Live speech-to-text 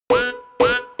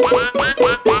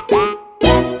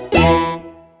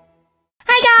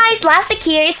Dollastic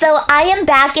here. So I am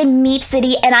back in Meep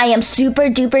City and I am super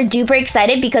duper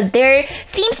excited because there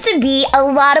seems to be a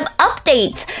lot of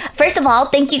updates. First of all,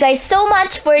 thank you guys so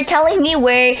much for telling me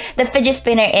where the fidget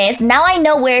spinner is. Now I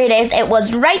know where it is. It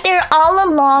was right there all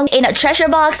along in a treasure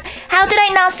box. How did I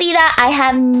not see that? I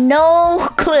have no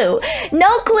clue.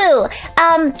 No clue.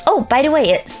 Oh, by the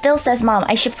way, it still says mom.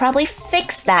 I should probably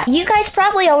fix that. You guys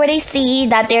probably already see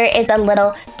that there is a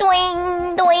little doing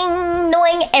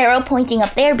arrow pointing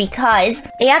up there because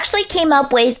they actually came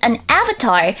up with an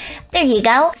avatar. There you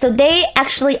go. So they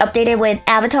actually updated with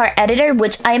avatar editor,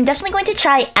 which I am definitely going to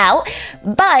try out.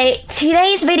 But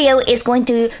today's video is going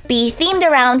to be themed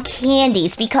around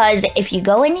candies because if you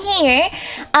go in here,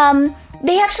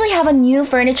 they actually have a new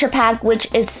furniture pack,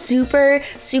 which is super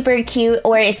cute,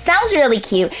 or it sounds really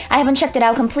cute. I haven't checked it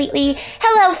out completely.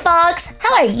 Hello, Fox.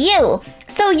 How are you?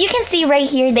 So you can see right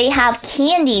here, they have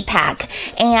candy pack,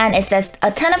 and it says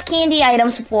a ton of candy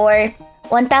items for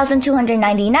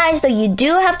 1,299. So you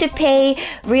do have to pay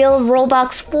real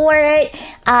Robux for it,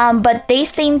 but they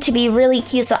seem to be really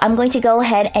cute. So I'm going to go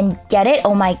ahead and get it.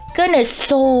 Oh my goodness,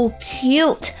 so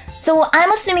cute. So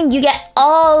I'm assuming you get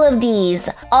all of these.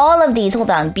 Hold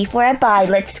on, before I buy,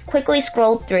 let's quickly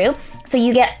scroll through. So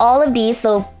you get all of these.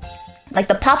 So like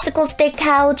the popsicle stick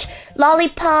couch,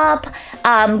 lollipop,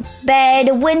 bed,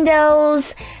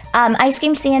 windows, ice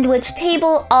cream sandwich,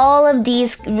 table, all of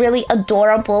these really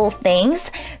adorable things.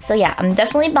 So yeah, I'm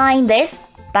definitely buying this.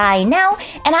 Buy now.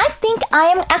 And I think I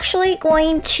am actually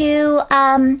going to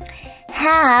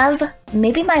have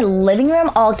maybe my living room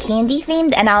all candy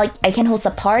themed, and I can host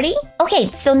a party. Okay,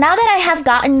 so now that I have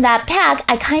gotten that pack,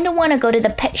 I kind of want to go to the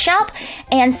pet shop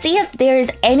and see if there's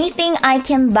anything I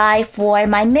can buy for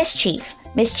my Mischief.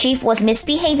 Mischief was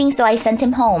misbehaving, so I sent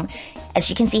him home. As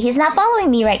you can see, he's not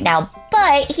following me right now,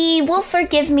 but he will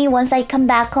forgive me once I come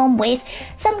back home with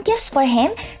some gifts for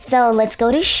him. So let's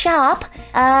go to shop.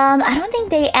 I don't think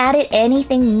they added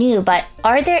anything new, but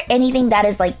are there anything that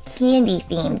is like candy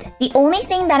themed? The only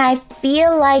thing that I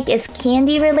feel like is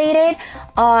candy related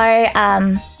are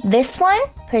this one,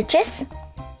 purchase,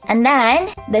 and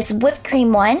then this whipped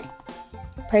cream one,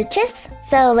 purchase.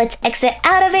 So let's exit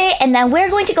out of it, and then we're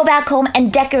going to go back home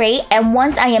and decorate. And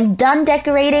once I am done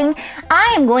decorating,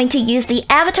 I am going to use the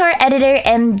avatar editor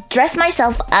and dress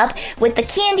myself up with the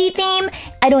candy theme.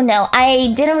 I don't know,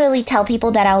 I didn't really tell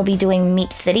people that I will be doing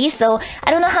Meep City, so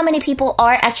I don't know how many people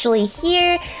are actually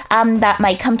here that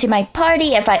might come to my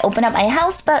party if I open up my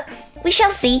house, but we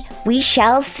shall see.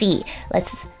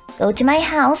 Let's go to my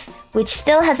house, which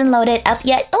still hasn't loaded up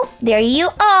yet. Oh, there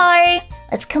you are.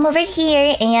 Let's come over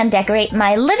here and decorate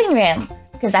my living room,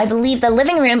 because I believe the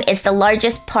living room is the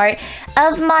largest part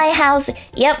of my house.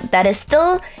 Yep, that is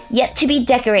still yet to be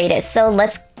decorated. So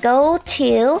let's go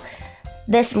to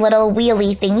this little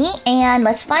wheelie thingy and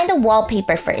let's find the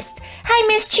wallpaper first. Hi,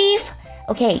 Mischief.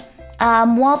 Okay,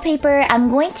 wallpaper. I'm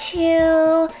going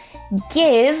to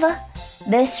give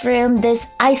this room this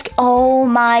ice cream. Oh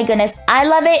my goodness, I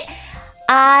love it.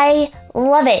 I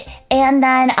love it. And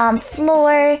then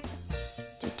floor.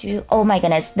 Oh my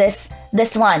goodness, this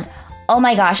one. Oh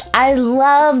my gosh, I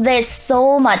love this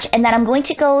so much. And then I'm going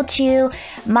to go to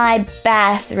my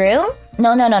bathroom.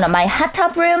 No, my hot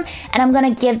tub room. And I'm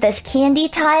gonna give this candy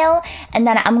tile. And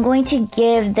then I'm going to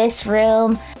give this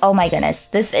room. Oh my goodness,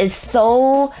 this is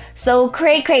so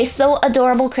cray, so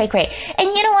adorable, cray. And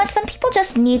you know what? Some people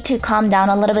just need to calm down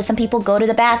a little bit. Some people go to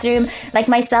the bathroom, like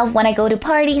myself, when I go to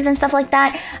parties and stuff like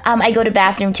that. I go to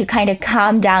bathroom to kind of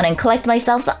calm down and collect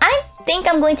myself. So I think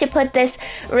I'm going to put this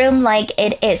room like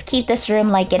it is. Keep this room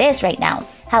like it is right now.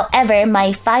 However,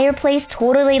 my fireplace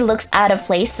totally looks out of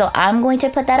place, so I'm going to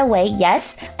put that away.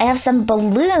 Yes, I have some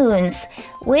balloons,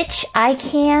 which I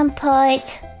can put...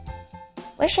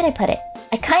 Where should I put it?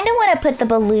 I kind of want to put the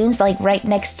balloons like right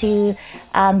next to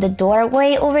the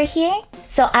doorway over here.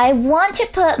 So I want to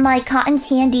put my cotton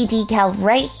candy decal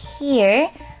right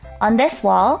here on this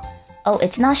wall. Oh,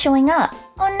 it's not showing up.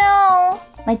 Oh no!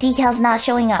 My decal's not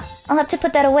showing up. I'll have to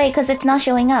put that away because it's not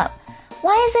showing up.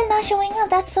 Why is it not showing up?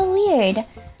 That's so weird.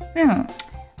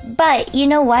 But you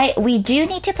know what? We do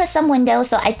need to put some windows.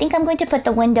 So I think I'm going to put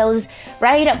the windows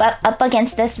right up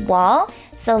against this wall.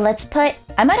 So let's put...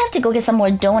 I might have to go get some more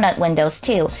donut windows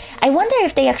too. I wonder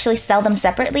if they actually sell them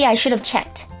separately. I should have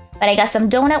checked. But I got some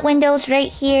donut windows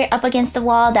right here up against the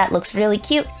wall. That looks really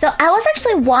cute. So I was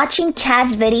actually watching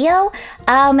Chad's video.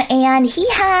 And he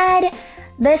had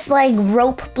this like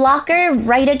rope blocker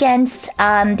right against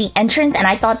the entrance, and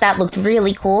I thought that looked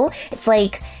really cool. It's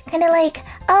like kind of like,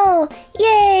 oh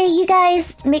yay, you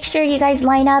guys, make sure you guys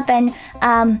line up and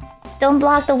don't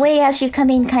block the way as you come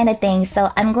in kind of thing.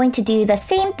 So I'm going to do the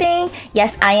same thing.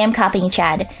 Yes, I am copying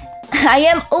Chad. I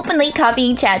am openly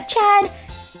copying Chad. Chad,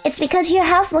 it's because your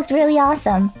house looked really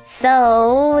awesome.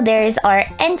 So there's our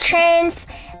entrance.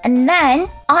 And then,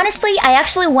 honestly, I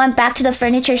actually went back to the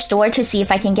furniture store to see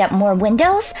if I can get more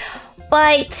windows.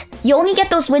 But you only get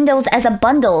those windows as a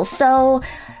bundle. So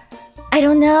I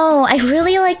don't know. I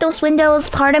really like those windows.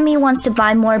 Part of me wants to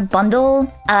buy more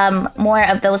more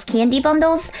of those candy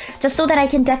bundles, just so that I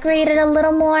can decorate it a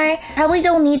little more. Probably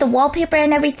don't need the wallpaper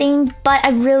and everything, but I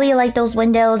really like those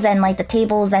windows and like the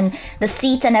tables and the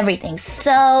seats and everything.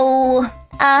 So,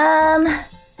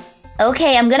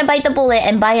 okay, I'm gonna bite the bullet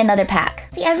and buy another pack.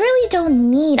 See, I really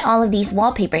don't need all of these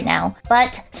wallpaper now,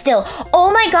 but still. Oh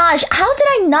my gosh, how did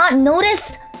I not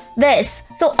notice this?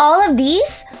 So all of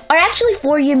these are actually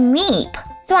for your Meep.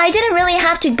 So I didn't really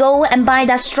have to go and buy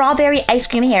that strawberry ice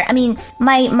cream here. I mean,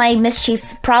 my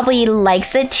mischief probably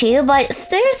likes it too, but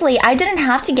seriously, I didn't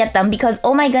have to get them because,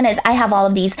 oh my goodness, I have all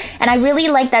of these. And I really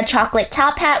like that chocolate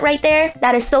top hat right there.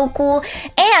 That is so cool.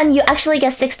 And you actually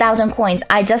get 6,000 coins.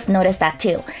 I just noticed that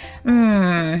too.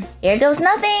 Here goes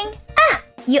nothing. Ah,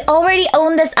 you already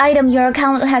own this item. Your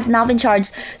account has not been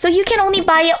charged. So you can only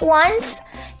buy it once?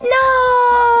 No,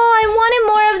 I wanted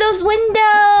more of those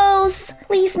windows.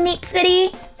 Please, Meep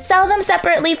City, sell them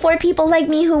separately for people like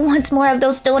me who wants more of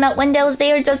those donut windows.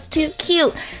 They are just too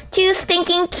cute. Too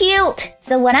stinking cute.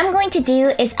 So what I'm going to do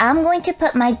is I'm going to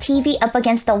put my TV up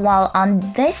against the wall on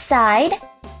this side.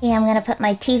 Okay, I'm going to put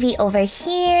my TV over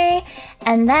here.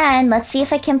 And then let's see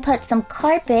if I can put some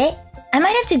carpet. I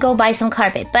might have to go buy some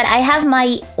carpet, but I have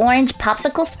my orange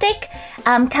popsicle stick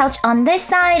couch on this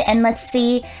side. And let's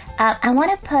see. I want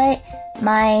to put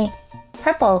my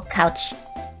purple couch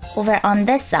over on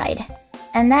this side.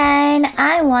 And then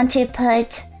I want to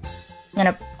put... I'm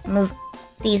gonna move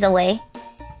these away.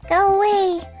 Go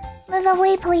away! Move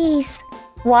away, please!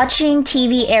 Watching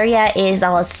TV area is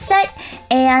all set.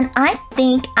 And I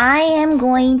think I am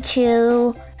going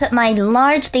to put my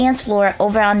large dance floor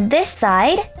over on this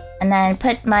side. And then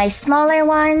put my smaller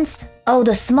ones. Oh,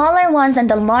 the smaller ones and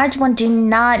the large one do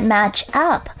not match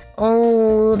up.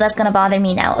 Oh, that's gonna bother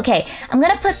me now. Okay, I'm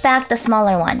gonna put back the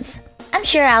smaller ones. I'm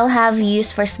sure I'll have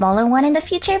use for smaller one in the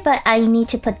future, but I need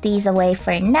to put these away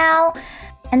for now.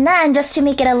 And then, just to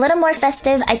make it a little more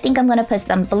festive, I think I'm gonna put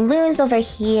some balloons over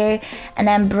here. And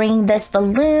then bring this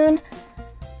balloon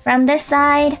from this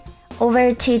side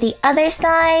over to the other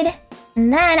side.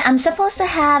 And then, I'm supposed to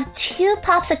have 2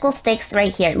 popsicle sticks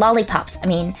right here. Lollipops,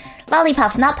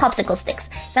 lollipops, not popsicle sticks.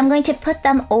 So I'm going to put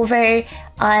them over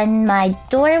on my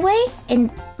doorway,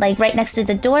 like right next to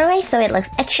the doorway, so it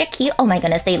looks extra cute. Oh my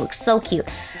goodness, they look so cute.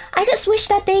 I just wish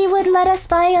that they would let us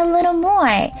buy a little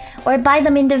more, or buy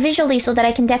them individually so that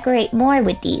I can decorate more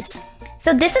with these.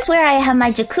 So this is where I have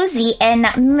my jacuzzi, and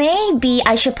maybe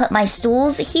I should put my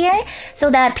stools here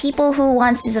so that people who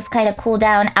want to just kind of cool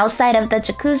down outside of the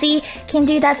jacuzzi can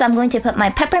do that. So I'm going to put my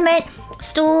peppermint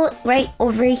stool right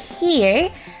over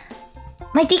here.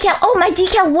 My decal, oh, my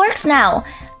decal works now.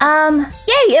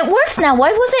 Yay, it works now.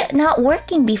 Why was it not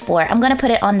working before? I'm gonna put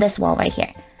it on this wall right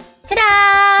here.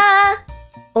 Ta-da!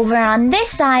 Over on this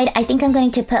side, I think I'm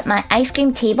going to put my ice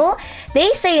cream table. They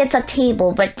say it's a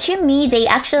table, but to me, they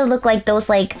actually look like those,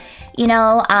 like, you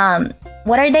know,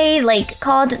 what are they, like,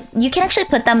 called? You can actually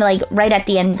put them, like, right at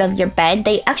the end of your bed.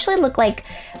 They actually look like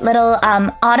little,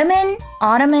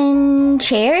 ottoman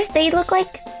chairs. They look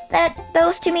like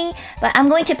those to me, but I'm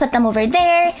going to put them over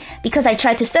there because I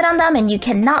tried to sit on them and you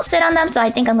cannot sit on them, so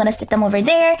I think I'm gonna sit them over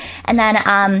there, and then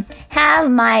have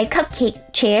my cupcake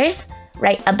chairs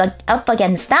right up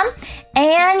against them.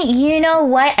 And you know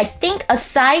what, I think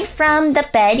aside from the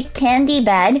bed, candy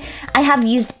bed, I have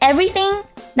used everything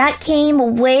that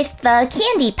came with the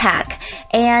candy pack,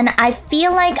 and I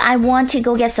feel like I want to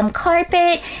go get some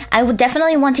carpet. I would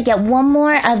definitely want to get one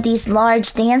more of these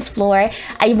large dance floor.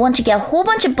 I want to get a whole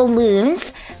bunch of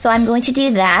balloons, so I'm going to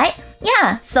do that.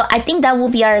 Yeah, so I think that will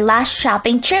be our last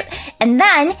shopping trip, and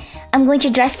then I'm going to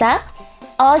dress up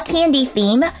all candy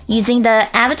theme using the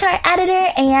avatar editor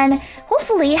and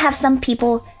hopefully have some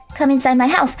people come inside my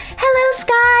house. Hello,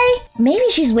 Sky! Maybe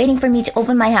she's waiting for me to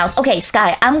open my house. Okay,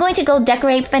 Sky, I'm going to go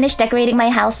finish decorating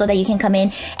my house so that you can come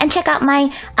in and check out my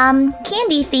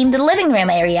candy themed living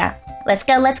room area. Let's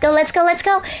go, let's go, let's go, let's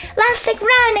go. Lastic,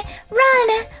 run,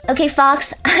 run. Okay,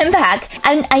 Fox, I'm back.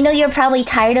 I know you're probably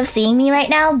tired of seeing me right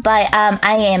now, but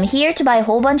I am here to buy a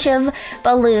whole bunch of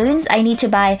balloons. I need to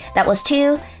buy, that was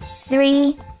 2,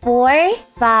 3, 4,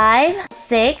 5,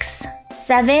 6,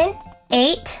 7,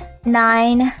 8,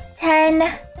 9,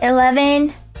 10,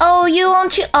 11. Oh, you own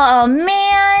 2. Oh,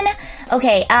 man.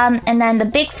 Okay, and then the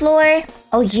big floor.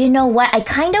 Oh, you know what? I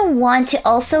kind of want to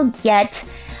also get,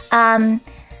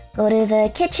 go to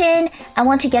the kitchen. I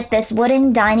want to get this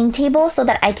wooden dining table so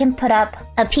that I can put up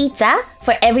a pizza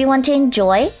for everyone to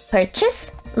enjoy.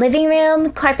 Purchase. Living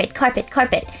room, carpet, carpet,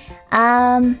 carpet.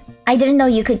 I didn't know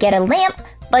you could get a lamp,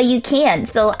 but you can,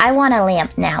 so I want a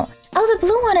lamp now. Oh, the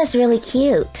blue one is really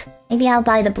cute. Maybe I'll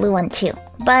buy the blue one too.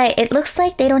 But it looks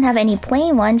like they don't have any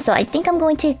plain ones, so I think I'm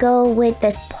going to go with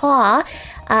this paw.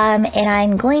 And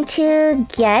I'm going to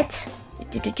get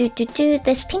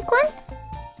this pink one.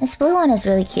 This blue one is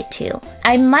really cute too.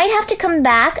 I might have to come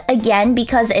back again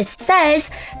because it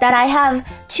says that I have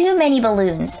too many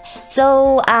balloons.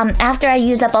 So after I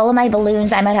use up all of my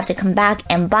balloons, I might have to come back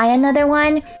and buy another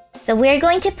one. So we're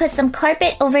going to put some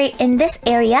carpet over in this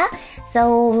area.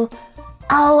 So,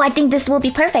 oh, I think this will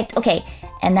be perfect. Okay,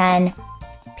 and then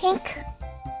pink,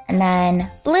 and then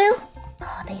blue.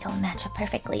 Oh, they don't match up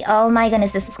perfectly. Oh my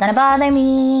goodness, this is gonna bother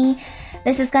me.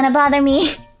 This is gonna bother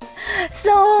me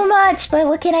so much, but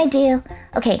what can I do?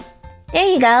 Okay, there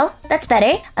you go. That's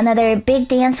better. Another big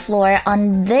dance floor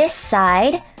on this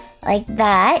side, like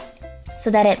that,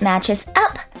 so that it matches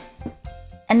up.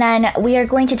 And then we are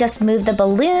going to just move the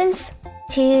balloons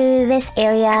to this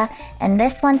area, and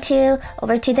this one too,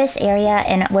 over to this area,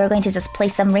 and we're going to just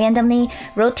place them randomly,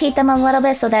 rotate them a little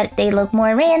bit so that they look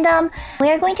more random. We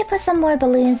are going to put some more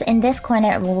balloons in this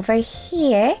corner over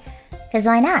here, because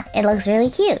why not? It looks really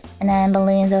cute. And then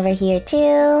balloons over here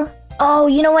too. Oh,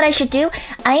 you know what I should do?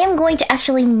 I am going to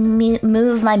actually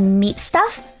move my Meep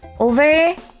stuff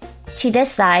over to this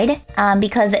side,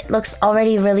 because it looks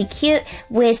already really cute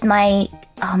with my,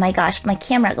 oh my gosh, my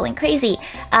camera going crazy.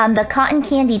 The cotton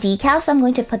candy decals, so I'm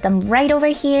going to put them right over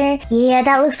here. Yeah,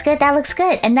 that looks good, that looks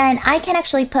good. And then I can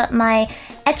actually put my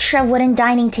extra wooden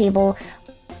dining table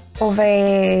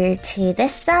over to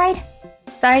this side.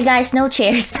 Sorry guys, no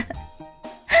chairs.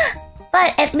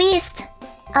 But at least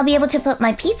I'll be able to put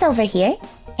my pizza over here.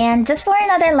 And just for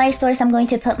another light source, I'm going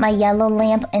to put my yellow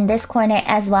lamp in this corner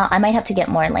as well. I might have to get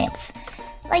more lamps.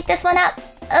 Light this one up.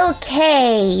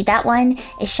 Okay, that one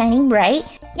is shining bright.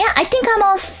 Yeah, I think I'm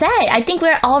all set. I think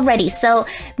we're all ready. So,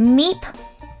 Meep,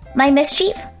 my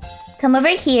mischief, come over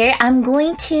here. I'm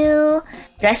going to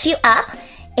dress you up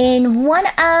in one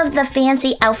of the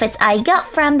fancy outfits I got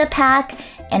from the pack.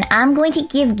 And I'm going to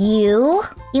give you...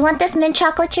 You want this mint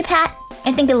chocolate chip hat?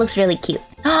 I think it looks really cute.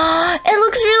 It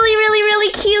looks really, really,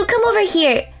 really cute. Come over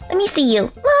here. Let me see you.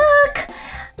 Look!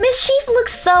 Mischief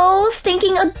looks so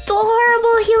stinking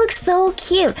adorable. He looks so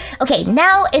cute. Okay,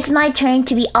 now it's my turn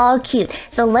to be all cute.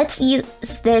 So let's use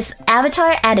this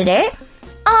avatar editor.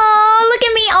 Oh, look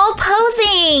at me all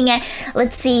posing.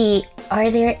 Let's see. Are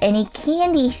there any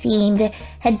candy themed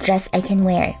headdress I can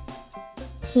wear?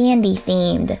 Candy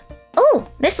themed. Oh,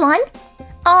 this one.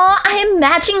 Oh, I am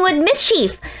matching with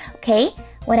Mischief. Okay,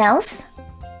 what else?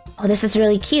 Oh, this is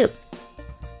really cute.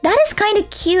 That is kind of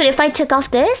cute if I took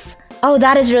off this. Oh,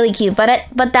 that is really cute, but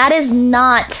that is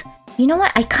not... You know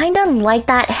what? I kind of like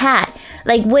that hat.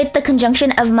 Like, with the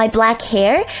conjunction of my black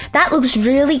hair. That looks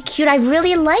really cute. I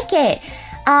really like it.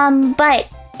 But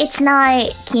it's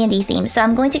not candy themed. So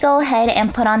I'm going to go ahead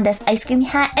and put on this ice cream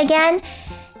hat again.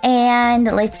 And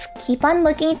let's keep on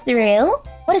looking through.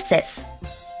 What is this?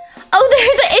 Oh,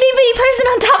 there's an itty-bitty person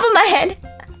on top of my head.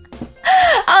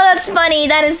 Oh, that's funny.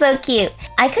 That is so cute.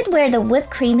 I could wear the whipped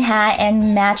cream hat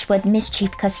and match with Mischief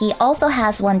because he also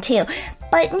has one too.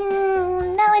 But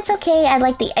no, it's okay. I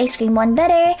like the ice cream one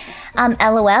better.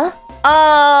 LOL.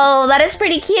 Oh, that is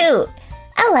pretty cute.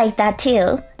 I like that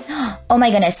too. Oh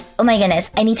my goodness. Oh my goodness.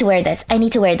 I need to wear this. I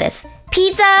need to wear this.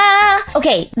 Pizza!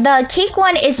 Okay, the cake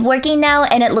one is working now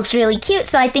and it looks really cute.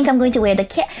 So I think I'm going to wear the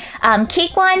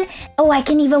cake one. Oh, I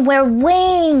can even wear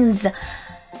wings.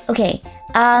 Okay.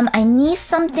 I need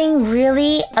something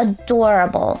really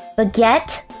adorable.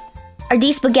 Baguette? Are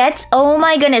these baguettes? Oh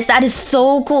my goodness, that is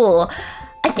so cool.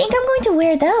 I think I'm going to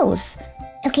wear those.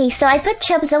 Okay, so I put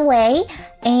Chubs away.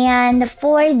 And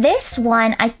for this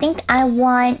one, I think I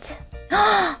want...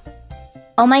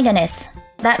 Oh my goodness.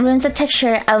 That ruins the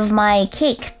texture of my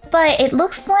cake. But it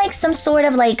looks like some sort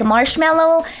of like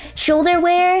marshmallow shoulder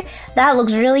wear. That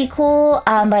looks really cool,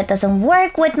 but it doesn't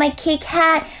work with my cake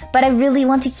hat. But I really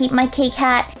want to keep my cake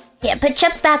hat. Yeah, put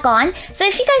Chubs back on. So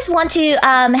if you guys want to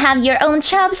have your own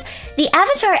Chubs, the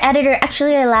avatar editor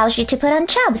actually allows you to put on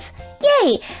Chubs.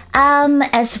 Yay!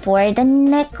 As for the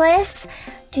necklace,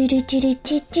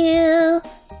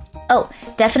 Oh,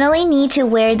 definitely need to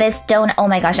wear this donut. Oh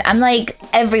my gosh, I'm like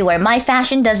everywhere. My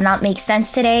fashion does not make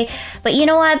sense today. But you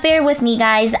know what? Bear with me,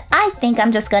 guys. I think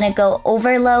I'm just gonna go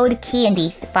overload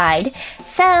candy-fied.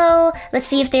 So, let's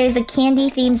see if there's a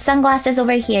candy-themed sunglasses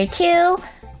over here too.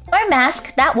 Or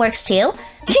mask, that works too.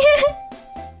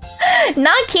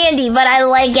 Not candy, but I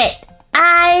like it.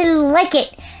 I like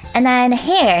it. And then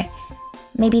hair.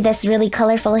 Maybe this really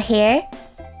colorful hair.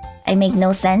 I make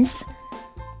no sense.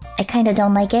 I kind of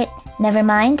don't like it. Never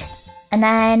mind. And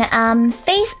then,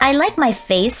 face. I like my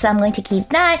face, so I'm going to keep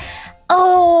that.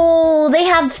 Oh, they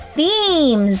have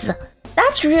themes.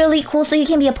 That's really cool. So you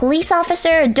can be a police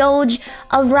officer, a doge,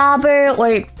 a robber,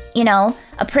 or, you know,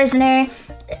 a prisoner,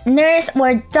 nurse,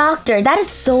 or doctor. That is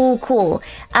so cool.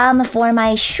 For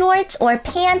my shorts or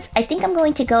pants, I think I'm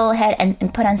going to go ahead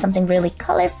and put on something really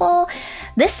colorful.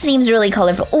 This seems really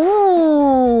colorful.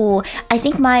 Ooh, I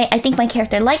think my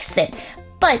character likes it.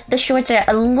 But the shorts are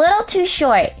a little too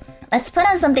short. Let's put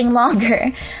on something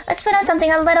longer. Let's put on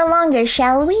something a little longer,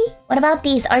 shall we? What about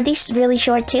these? Are these really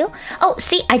short too? Oh,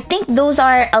 see, I think those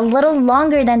are a little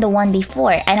longer than the one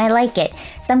before, and I like it.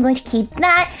 So I'm going to keep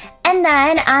that. And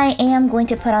then I am going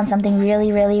to put on something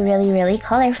really, really, really, really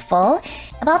colorful.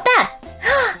 About that.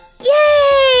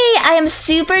 Yay! I am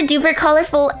super duper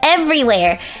colorful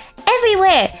everywhere.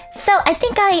 Everywhere. So I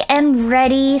think I am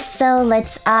ready. So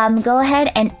let's go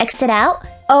ahead and exit out.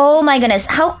 Oh my goodness,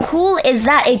 how cool is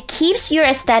that? It keeps your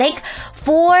aesthetic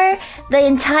for the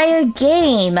entire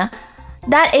game.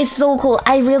 That is so cool.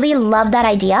 I really love that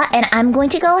idea. And I'm going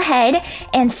to go ahead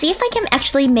and see if I can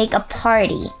actually make a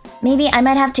party. Maybe I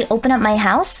might have to open up my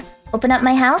house. Open up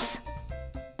my house.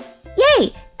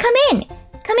 Yay! Come in!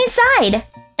 Come inside!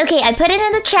 Okay, I put it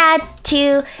in the chat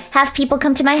to have people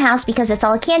come to my house because it's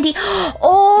all candy.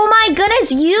 Oh my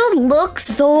goodness, you look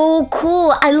so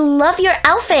cool. I love your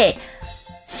outfit.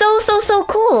 So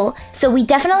cool. So we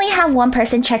definitely have one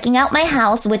person checking out my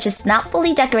house, which is not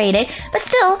fully decorated, but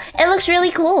still, it looks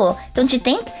really cool. Don't you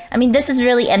think? I mean, this is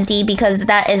really empty because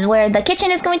that is where the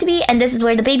kitchen is going to be, and this is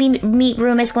where the baby meat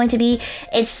room is going to be.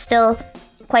 It's still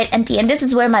quite empty, and this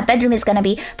is where my bedroom is gonna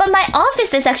be. But my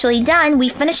office is actually done. We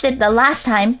finished it the last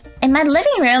time, and my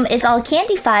living room is all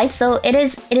candy-fied, so it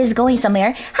is going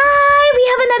somewhere. Hi, we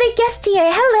have another guest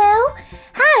here. Hello.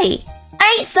 Hi.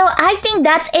 Alright, so I think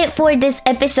that's it for this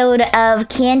episode of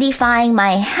Candyfying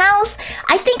My House.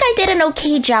 I think I did an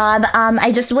okay job.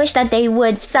 I just wish that they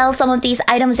would sell some of these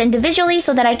items individually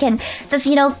so that I can just,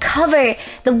 you know, cover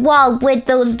the wall with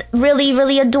those really,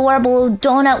 really adorable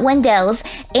donut windows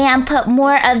and put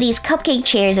more of these cupcake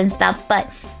chairs and stuff, but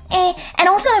and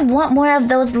also I want more of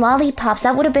those lollipops.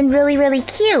 That would have been really, really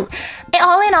cute.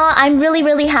 All in all, I'm really,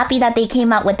 really happy that they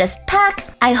came out with this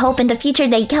pack. I hope in the future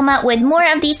they come out with more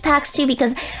of these packs too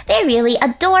because they're really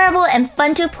adorable and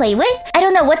fun to play with. I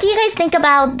don't know, what do you guys think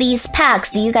about these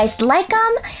packs? Do you guys like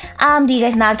them? Do you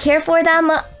guys not care for them?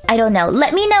 I don't know.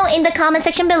 Let me know in the comment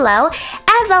section below.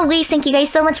 As always, thank you guys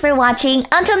so much for watching.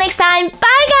 Until next time,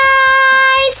 bye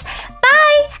guys!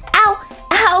 Bye! Ow!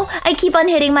 Ow! I keep on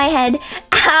hitting my head.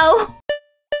 Ow!